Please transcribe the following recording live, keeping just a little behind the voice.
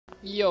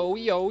Yo,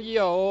 yo,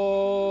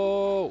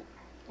 yo!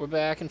 We're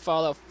back in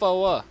Fallout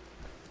 4.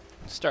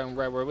 Starting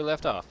right where we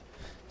left off.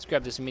 Let's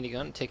grab this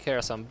minigun and take care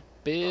of some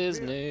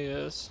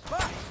business.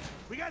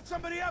 We got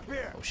somebody up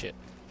here. Oh shit.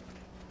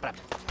 Oh,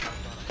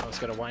 it's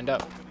gotta wind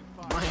up.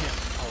 Bam!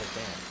 Oh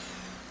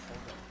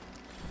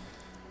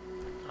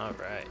damn.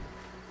 Alright.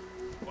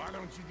 Why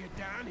don't you get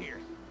down here?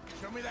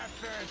 Show me that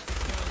fence.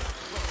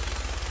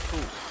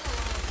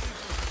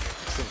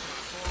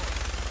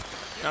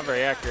 Not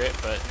very accurate,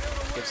 but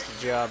gets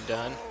the job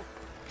done.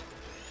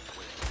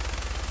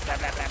 Blah,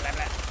 blah, blah, blah,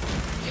 blah.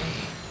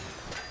 Yay.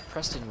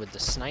 Preston with the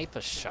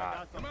sniper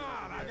shot. Come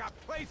on, I got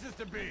places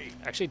to be.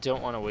 I actually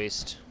don't want to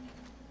waste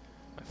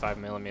my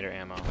 5mm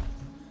ammo.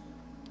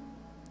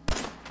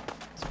 So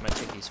I'm gonna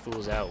take these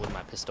fools out with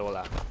my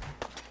pistola.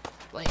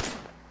 Blame.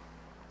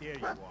 Here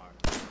you are.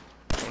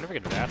 I wonder if I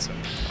could advance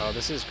him. Oh,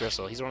 this is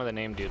Gristle. He's one of the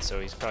named dudes, so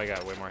he's probably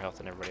got way more health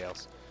than everybody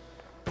else.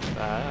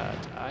 But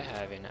I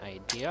have an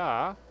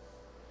idea.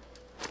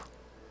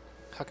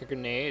 Huck a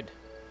grenade.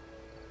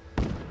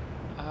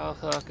 I'll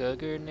huck a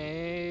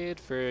grenade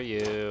for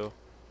you.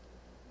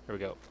 Here we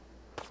go.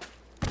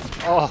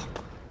 Oh!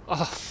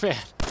 Oh, man.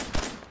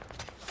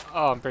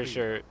 Oh, I'm pretty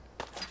sure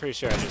I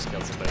just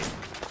killed somebody.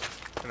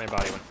 And their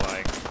body went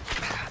flying.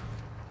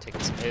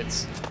 Taking some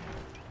hits.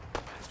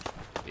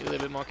 Be a little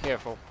bit more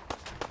careful.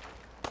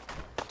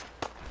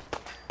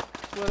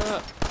 What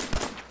up?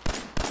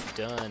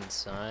 Done,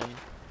 son.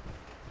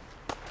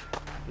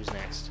 Who's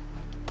next?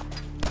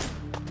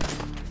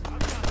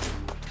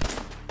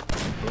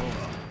 Boom.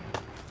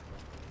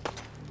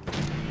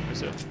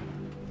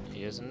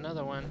 Here's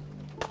another one.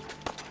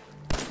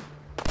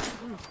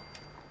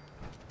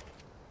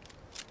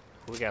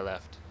 Who we got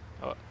left?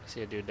 Oh, I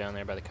see a dude down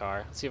there by the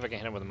car. Let's see if I can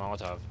hit him with a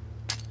Molotov.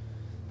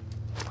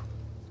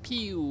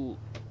 Pew!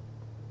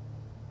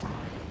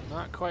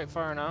 Not quite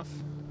far enough,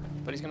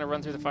 but he's gonna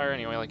run through the fire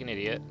anyway like an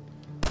idiot.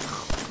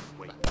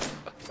 Wait,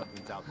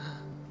 something's out there.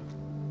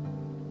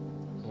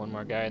 One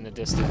more guy in the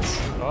distance.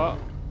 Oh,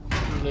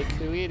 look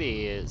who it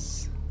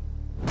is.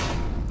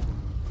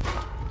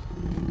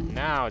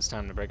 Now it's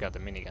time to break out the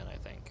minigun, I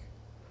think.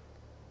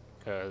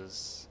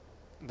 Because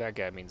that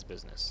guy means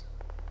business.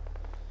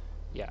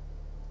 Yeah.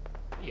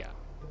 Yeah.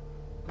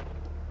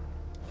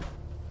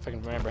 If I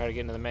can remember how to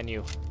get into the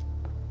menu.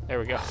 There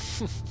we go.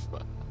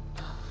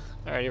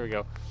 Alright, here we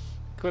go.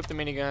 Equip the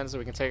minigun so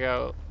we can take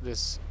out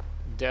this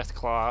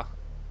Deathclaw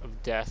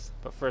of death.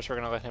 But first we're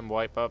going to let him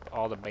wipe up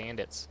all the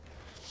bandits.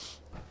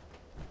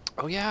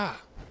 Oh yeah!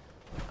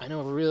 I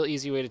know a real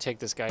easy way to take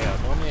this guy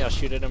out. Normally I'll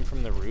shoot at him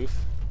from the roof.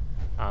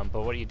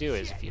 But what you do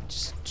is if you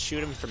just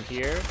shoot him from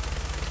here,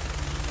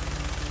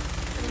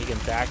 and you can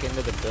back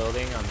into the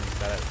building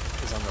that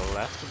is on the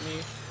left of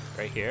me,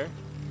 right here,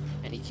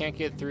 and he can't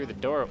get through the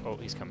door. Oh,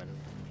 he's coming.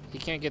 He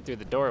can't get through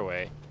the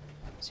doorway,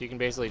 so you can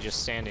basically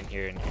just stand in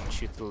here and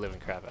shoot the living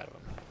crap out of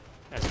him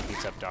as he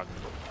beats up dog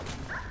meat.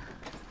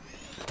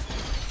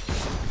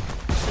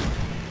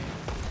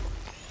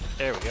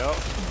 There we go.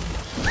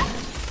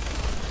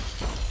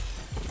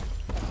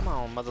 Come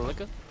on, mother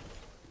liquor.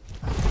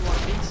 You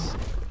want a piece?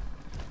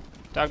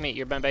 Dog meat,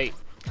 you're my bait.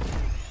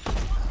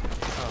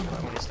 Oh,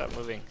 I want to stop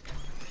moving.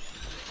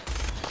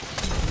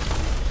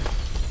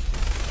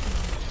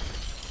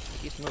 He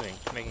keeps moving,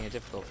 making it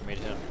difficult for me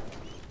to hit him.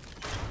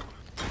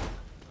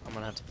 I'm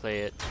gonna have to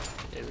play it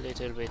a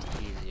little bit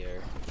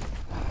easier.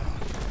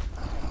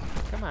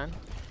 Come on.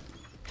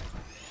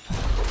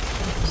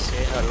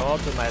 Say hello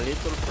to my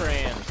little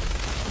friend.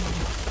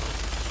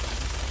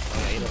 Oh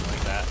yeah, he doesn't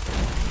like that.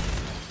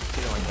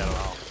 He doesn't like that at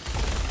all.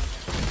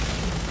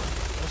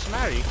 What's the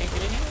matter? You can't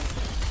get in here?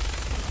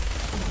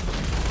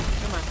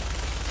 Come on.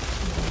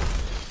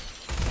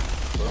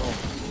 Boom.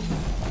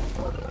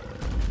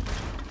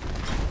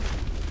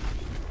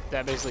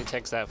 That basically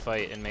takes that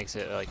fight and makes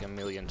it like a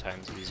million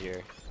times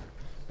easier.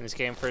 When this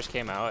game first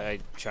came out, I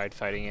tried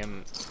fighting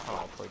him.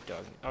 Oh, poor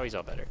dog. Oh, he's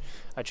all better.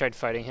 I tried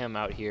fighting him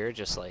out here,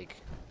 just like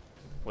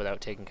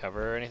without taking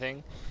cover or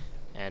anything.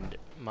 And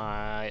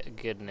my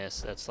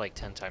goodness, that's like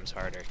 10 times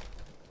harder.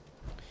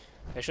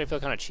 I actually feel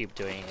kind of cheap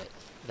doing it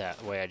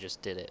that way. I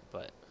just did it,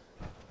 but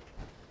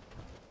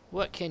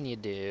what can you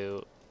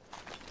do?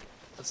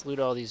 Let's loot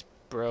all these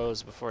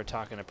bros before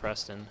talking to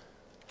Preston.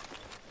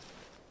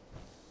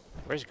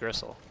 Where's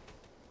Gristle?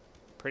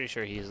 Pretty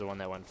sure he's the one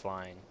that went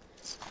flying.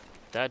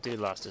 That dude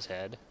lost his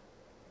head.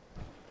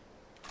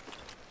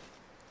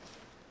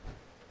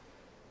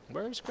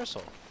 Where's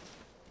Gristle?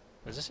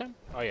 Is this him?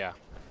 Oh yeah,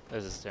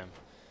 this is him.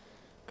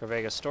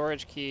 Corvega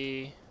storage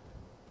key.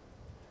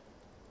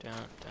 Dun,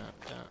 dun,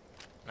 dun.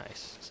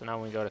 Nice. So now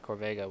when we go to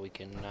Corvega, we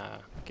can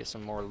get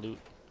some more loot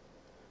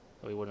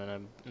that we wouldn't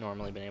have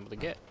normally been able to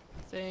get.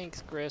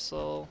 Thanks,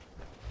 Gristle.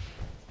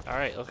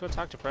 Alright, let's go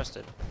talk to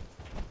Preston.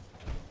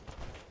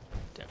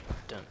 Dun,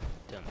 dun,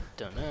 dun,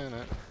 dun, dun,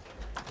 dun.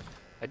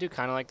 I do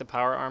kind of like the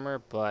power armor,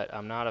 but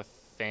I'm not a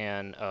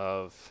fan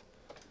of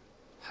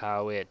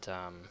how it,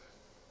 I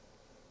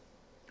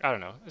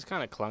don't know, it's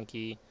kind of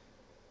clunky.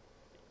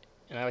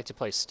 And I like to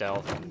play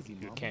stealth, and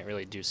you can't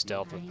really do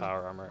stealth with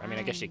power armor. I mean,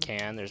 I guess you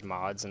can. There's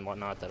mods and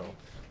whatnot that'll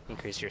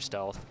increase your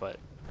stealth, but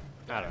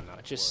I don't know.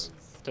 It just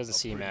doesn't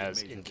seem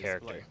as in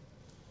character.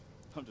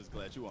 I'm just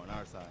glad you are on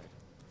our side.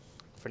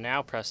 For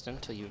now, Preston,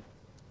 till you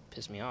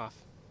piss me off.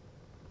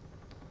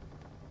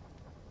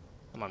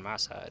 I'm on my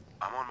side.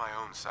 I'm on my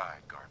own side,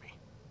 Garvey.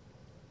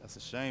 That's a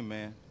shame,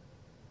 man.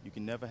 You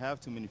can never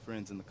have too many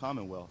friends in the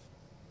Commonwealth.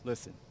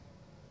 Listen,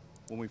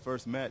 when we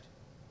first met,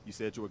 you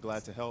said you were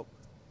glad to help.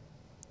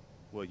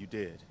 Well, you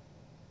did.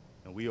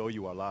 And we owe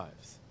you our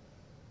lives.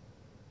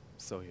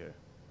 So here.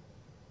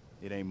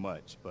 It ain't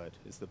much, but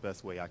it's the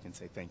best way I can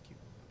say thank you.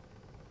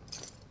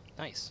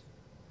 Nice.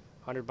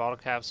 100 bottle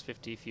caps,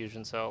 50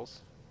 fusion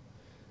cells.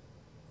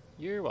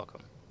 You're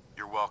welcome.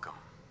 You're welcome.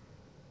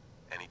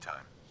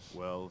 Anytime.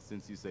 Well,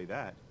 since you say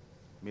that,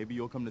 maybe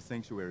you'll come to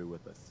Sanctuary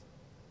with us.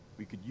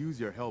 We could use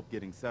your help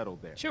getting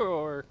settled there.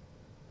 Sure.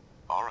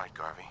 All right,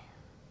 Garvey.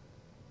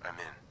 I'm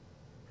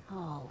in.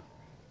 Oh,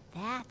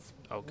 that's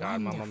Oh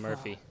God, wonderful. Mama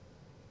Murphy.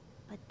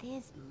 But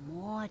there's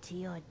more to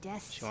your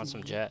destiny. She wants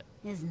some jet.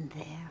 Isn't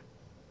there?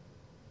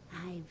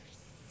 I've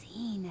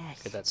seen it.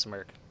 Look at that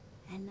smirk.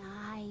 And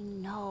I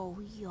know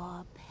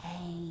your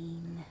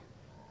pain.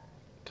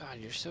 God,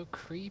 you're so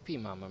creepy,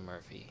 Mama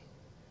Murphy.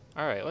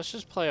 Alright, let's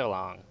just play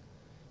along.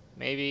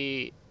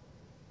 Maybe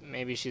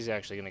she's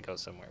actually gonna go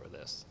somewhere with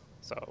this.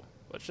 So,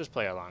 let's just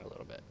play along a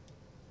little bit.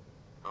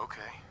 Okay.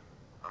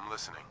 I'm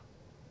listening.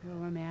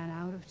 You're a man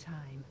out of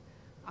time,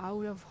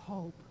 out of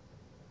hope.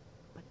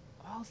 But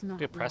all's not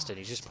Look at Preston,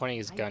 he's just pointing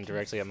his I gun can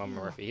directly at Mama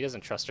feel Murphy. He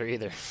doesn't trust her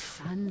either.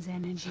 Sun's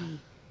energy.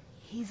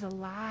 He's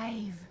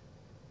alive.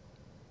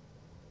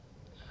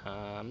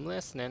 I'm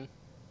listening.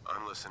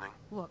 I'm listening.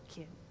 Look,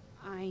 kid,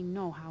 I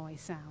know how I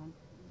sound.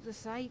 The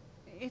sight,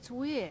 it's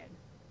weird.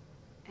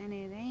 And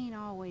it ain't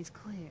always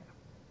clear.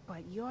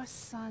 But your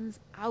son's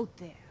out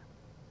there.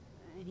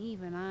 And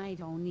even I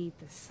don't need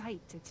the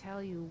sight to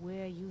tell you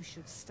where you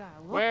should start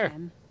looking. Where?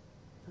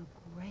 The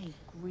great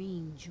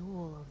green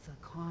jewel of the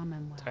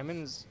Commonwealth.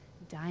 Diamonds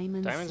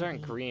Diamond aren't City,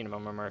 green,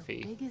 Mama the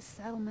Murphy. biggest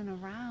settlement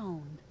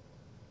around.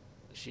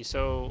 She's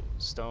so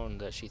stoned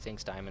that she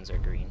thinks diamonds are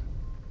green.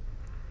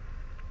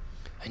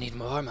 I need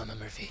more, Mama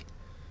Murphy.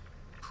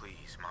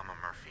 Please, Mama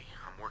Murphy.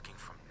 I'm working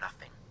from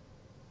nothing.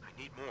 I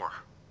need more.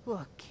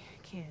 Look,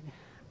 kid,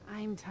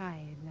 I'm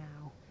tired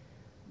now.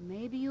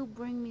 Maybe you'll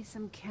bring me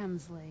some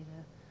chems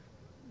later.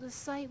 The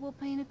sight will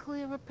paint a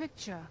clearer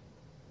picture.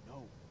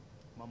 No,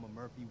 Mama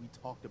Murphy, we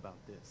talked about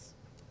this.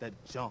 That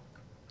junk.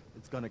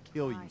 It's gonna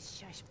kill you. Ah,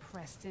 shush,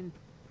 Preston.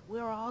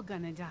 We're all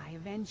gonna die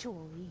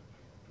eventually.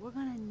 We're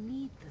gonna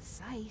need the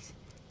sight.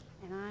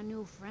 And our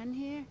new friend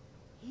here,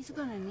 he's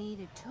gonna need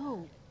it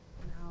too.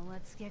 Now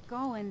let's get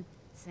going.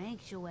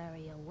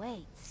 Sanctuary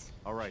awaits.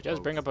 All right, She does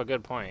bring folks. up a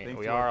good point. Thanks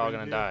We to our are all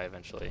friend gonna here, die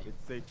eventually.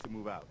 It's safe to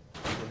move out.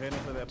 We're heading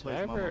for that Did place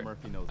I Mama ever-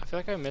 Murphy knows. I feel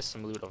like I missed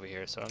some loot over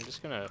here, so I'm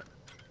just gonna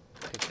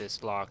hit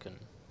this lock and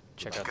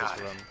check out Got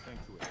this it. room.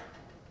 Sanctuary.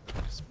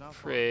 Not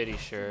far. Pretty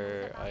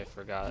sure I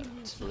forgot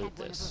to loot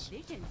this.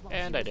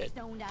 And I did.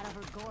 Stoned out of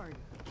her gourd.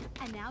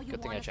 And now you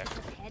Good thing want I us to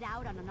checked. just head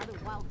out on another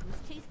wild goose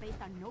chase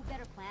based on no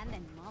better plan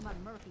than Mama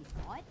Murphy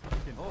thought?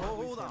 Can Oh,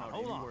 hardly hold turn on, out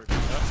hold any on. worse.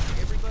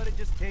 Everybody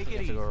just take We it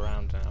have to easy. go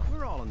around now.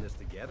 We're all in this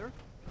together,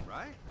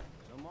 right?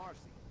 So, Marcy,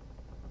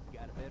 you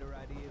got a better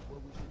idea of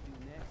what we should do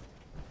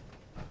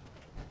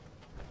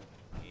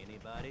next?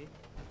 Anybody?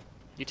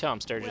 You tell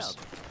him, Sturgis.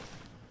 Well,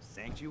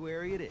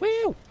 Sanctuary it is.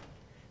 Woo!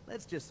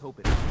 Let's just hope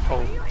it.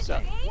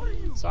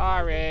 Oh,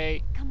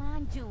 sorry. Come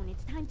on, June.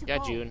 It's time to Yeah,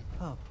 go. June.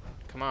 Oh,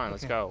 Come on,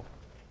 let's okay. go.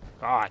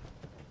 God.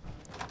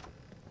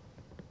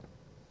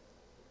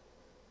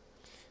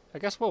 I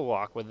guess we'll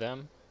walk with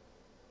them.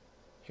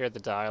 Hear the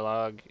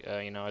dialogue,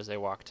 you know, as they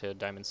walk to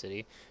Diamond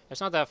City.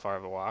 It's not that far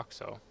of a walk,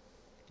 so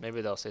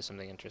maybe they'll say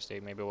something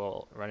interesting. Maybe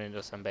we'll run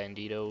into some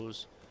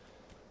banditos.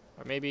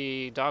 Or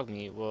maybe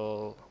Dogmeat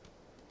will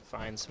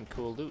find some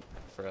cool loot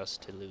for us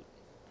to loot.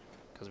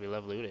 Because we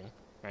love looting,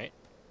 right?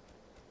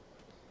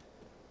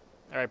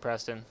 Alright,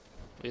 Preston.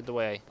 Lead the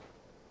way.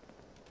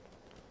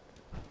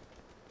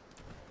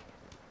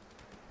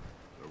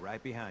 we're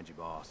right behind you,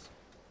 boss.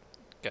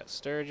 Got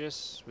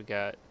Sturgis, we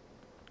got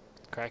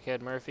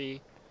Crackhead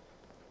Murphy,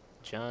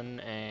 Jun,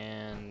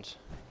 and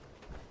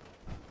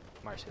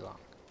Marcy Long.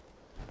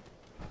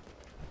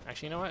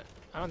 Actually, you know what?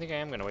 I don't think I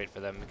am going to wait for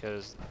them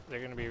because they're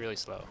going to be really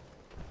slow.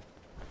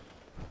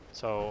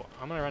 So,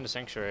 I'm going to run to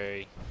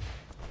Sanctuary,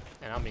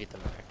 and I'll meet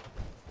them there.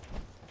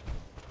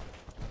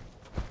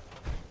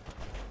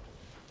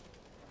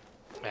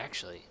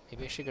 Actually,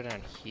 maybe I should go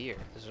down here.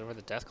 This is where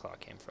the Deathclaw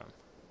came from.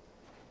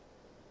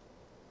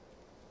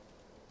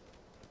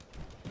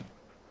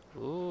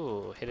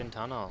 Ooh, hidden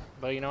tunnel.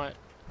 But you know what?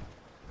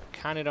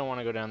 Kinda don't want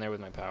to go down there with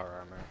my power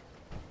armor.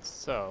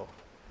 So,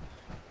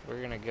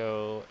 we're gonna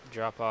go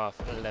drop off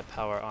the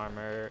power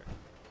armor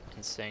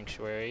in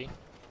Sanctuary.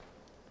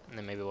 And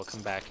then maybe we'll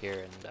come back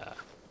here and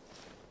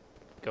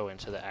go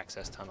into the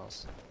access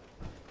tunnels.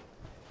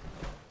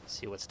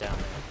 See what's down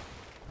there.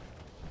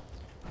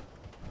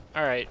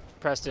 Alright,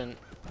 Preston,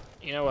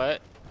 you know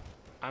what?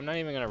 I'm not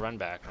even gonna run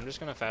back. I'm just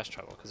gonna fast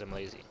travel because I'm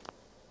lazy.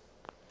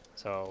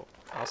 So,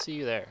 I'll see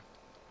you there.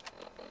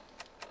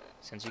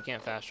 Since you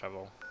can't fast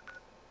travel,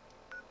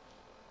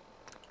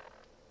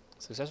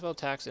 Successful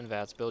attacks in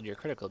VATS build your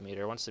critical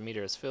meter. Once the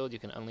meter is filled, you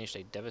can unleash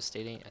a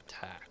devastating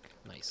attack.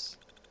 Nice.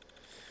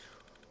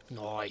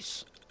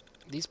 Nice.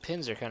 These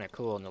pins are kind of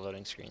cool in the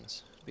loading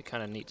screens. It'd be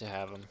kind of neat to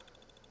have them.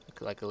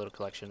 Like a little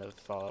collection of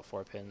Fallout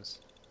 4 pins.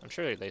 I'm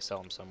sure they sell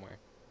them somewhere.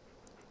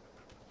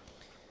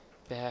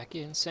 Back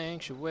in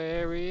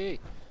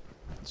Sanctuary.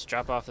 Let's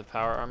drop off the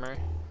power armor.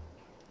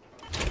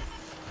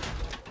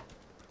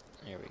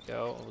 There we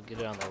go. We'll get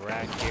it on the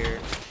rack here.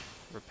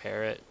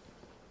 Repair it.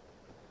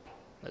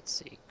 Let's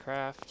see.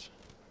 Craft.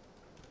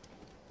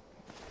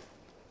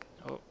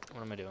 Oh,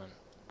 what am I doing?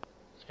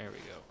 There we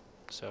go.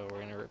 So we're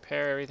going to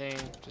repair everything.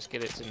 Just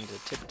get it into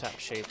tip-top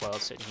shape while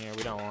it's sitting here.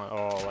 We don't want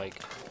all,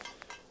 like,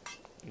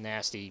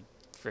 nasty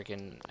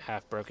freaking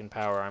half-broken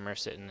power armor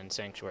sitting in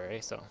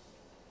Sanctuary, so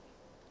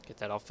get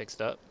that all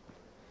fixed up.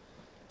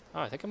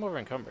 Oh, I think I'm over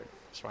encumbered.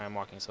 That's why I'm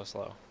walking so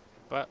slow.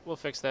 But we'll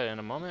fix that in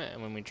a moment,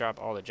 and when we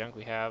drop all the junk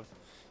we have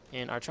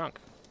in our trunk.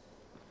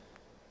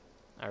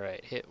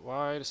 Alright, hit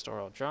Y to store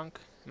all junk.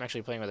 I'm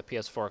actually playing with a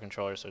PS4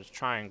 controller, so it's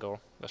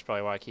triangle. That's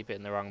probably why I keep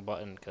hitting the wrong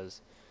button,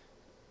 because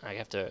I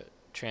have to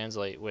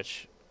translate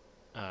which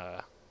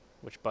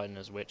button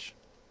is which.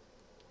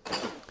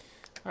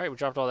 Alright, we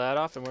dropped all that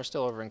off, and we're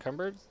still over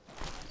encumbered.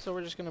 So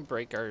we're just going to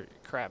break our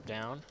crap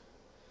down.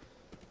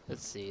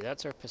 Let's see,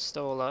 that's our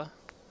pistola.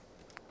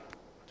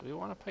 Do we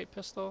want a pipe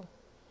pistol?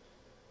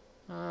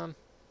 No,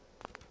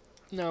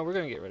 we're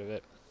going to get rid of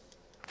it.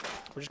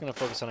 We're just going to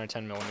focus on our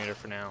 10mm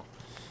for now.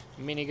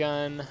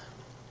 Minigun.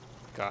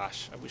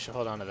 Gosh, we should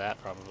hold on to that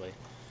probably.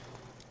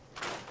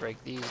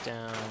 Break these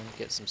down,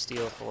 get some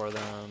steel for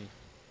them.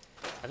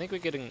 I think we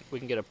can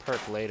get a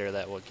perk later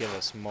that will give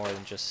us more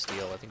than just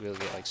steel. I think we'll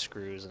get like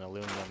screws and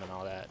aluminum and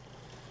all that.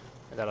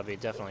 And that'll be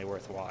definitely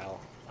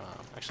worthwhile.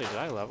 Actually, did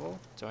I level?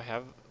 Do I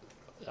have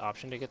the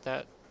option to get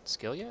that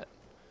skill yet?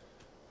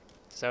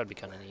 Because that would be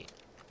kind of neat.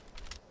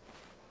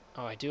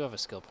 Oh, I do have a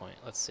skill point.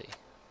 Let's see.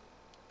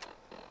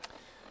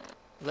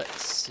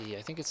 Let's see.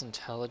 I think it's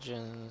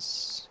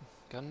intelligence.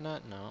 Gun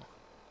nut? No.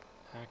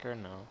 Hacker?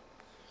 No.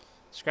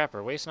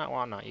 Scrapper. Waste not,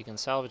 want not. You can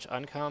salvage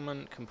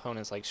uncommon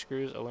components like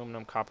screws,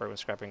 aluminum, copper when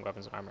scrapping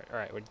weapons and armor.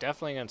 Alright, we're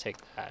definitely going to take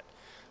that.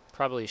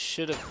 Probably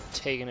should have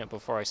taken it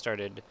before I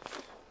started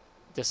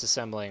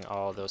disassembling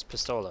all those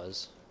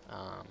pistolas.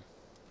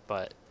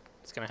 But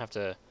it's going to have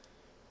to...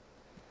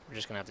 We're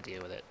just going to have to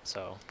deal with it.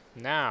 So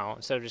now,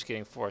 instead of just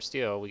getting 4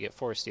 steel, we get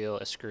 4 steel,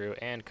 a screw,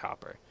 and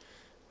copper.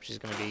 Which is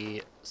going to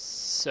be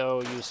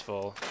so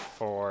useful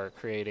for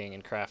creating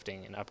and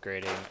crafting and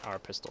upgrading our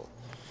pistol.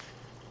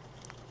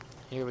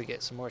 Here we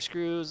get some more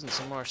screws and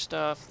some more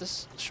stuff.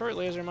 This short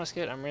laser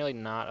musket, I'm really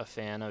not a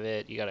fan of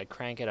it. You gotta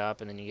crank it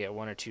up and then you get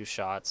 1 or 2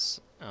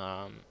 shots.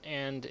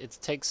 And it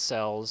takes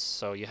cells,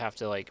 so you have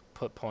to like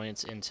put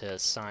points into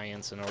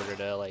science in order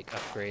to like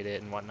upgrade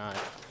it and whatnot.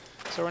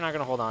 So we're not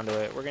gonna hold on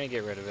to it. We're gonna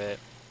get rid of it.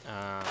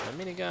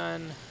 The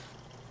minigun.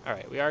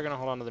 Alright, we are gonna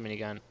hold on to the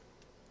minigun.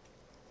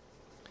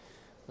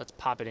 Let's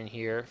pop it in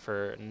here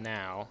for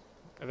now.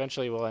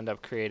 Eventually we'll end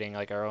up creating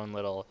like our own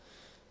little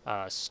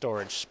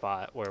storage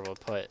spot where we'll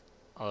put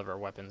all of our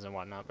weapons and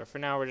whatnot. But for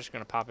now we're just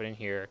going to pop it in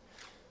here.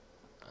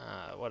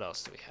 What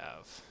else do we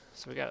have?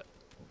 So we got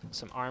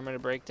some armor to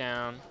break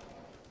down.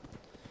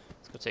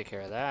 Let's go take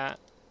care of that.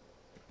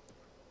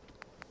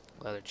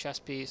 Leather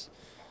chest piece.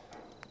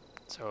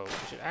 So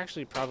we should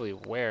actually probably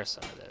wear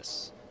some of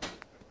this.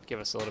 Give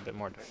us a little bit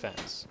more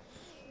defense.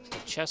 So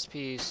the chest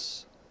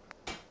piece...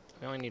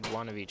 We only need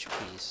 1 of each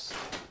piece.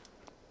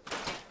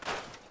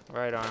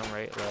 Right arm,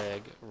 right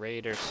leg,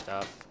 raider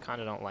stuff.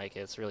 Kinda don't like it,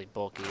 it's really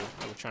bulky.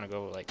 We're trying to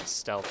go like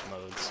stealth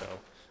mode, so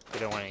we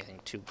don't want anything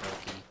too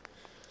bulky.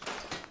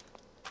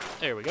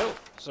 There we go.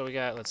 So we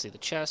got, let's see, the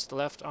chest,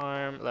 left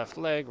arm, left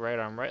leg, right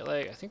arm, right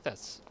leg. I think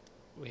that's,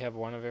 we have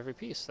 1 of every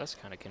piece. That's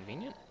kinda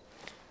convenient.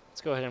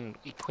 Let's go ahead and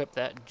equip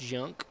that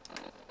junk.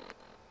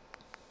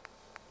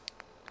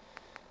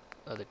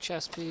 Leather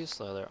chest piece,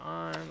 leather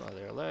arm,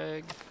 leather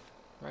leg,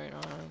 right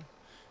arm.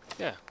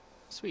 Yeah,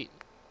 sweet.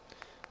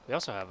 We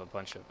also have a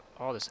bunch of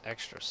all this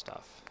extra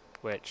stuff,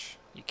 which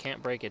you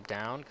can't break it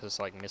down because it's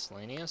like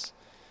miscellaneous,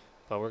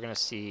 but we're going to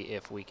see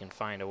if we can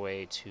find a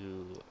way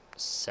to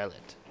sell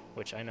it,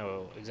 which I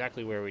know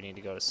exactly where we need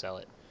to go to sell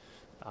it.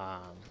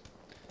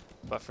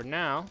 But for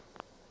now,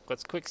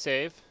 let's quick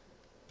save.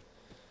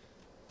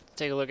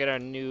 Take a look at our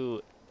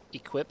new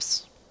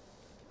equips.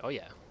 Oh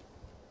yeah.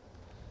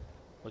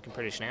 Looking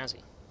pretty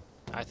snazzy,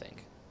 I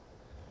think.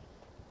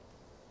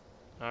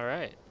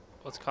 Alright,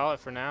 let's call it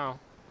for now.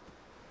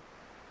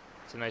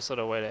 It's a nice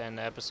little way to end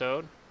the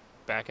episode.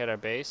 Back at our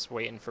base,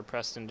 waiting for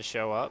Preston to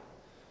show up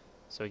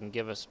so he can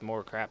give us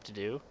more crap to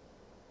do.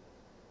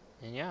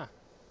 And yeah,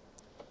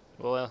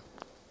 we'll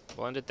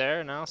end it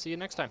there, and I'll see you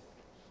next time.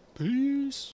 Peace!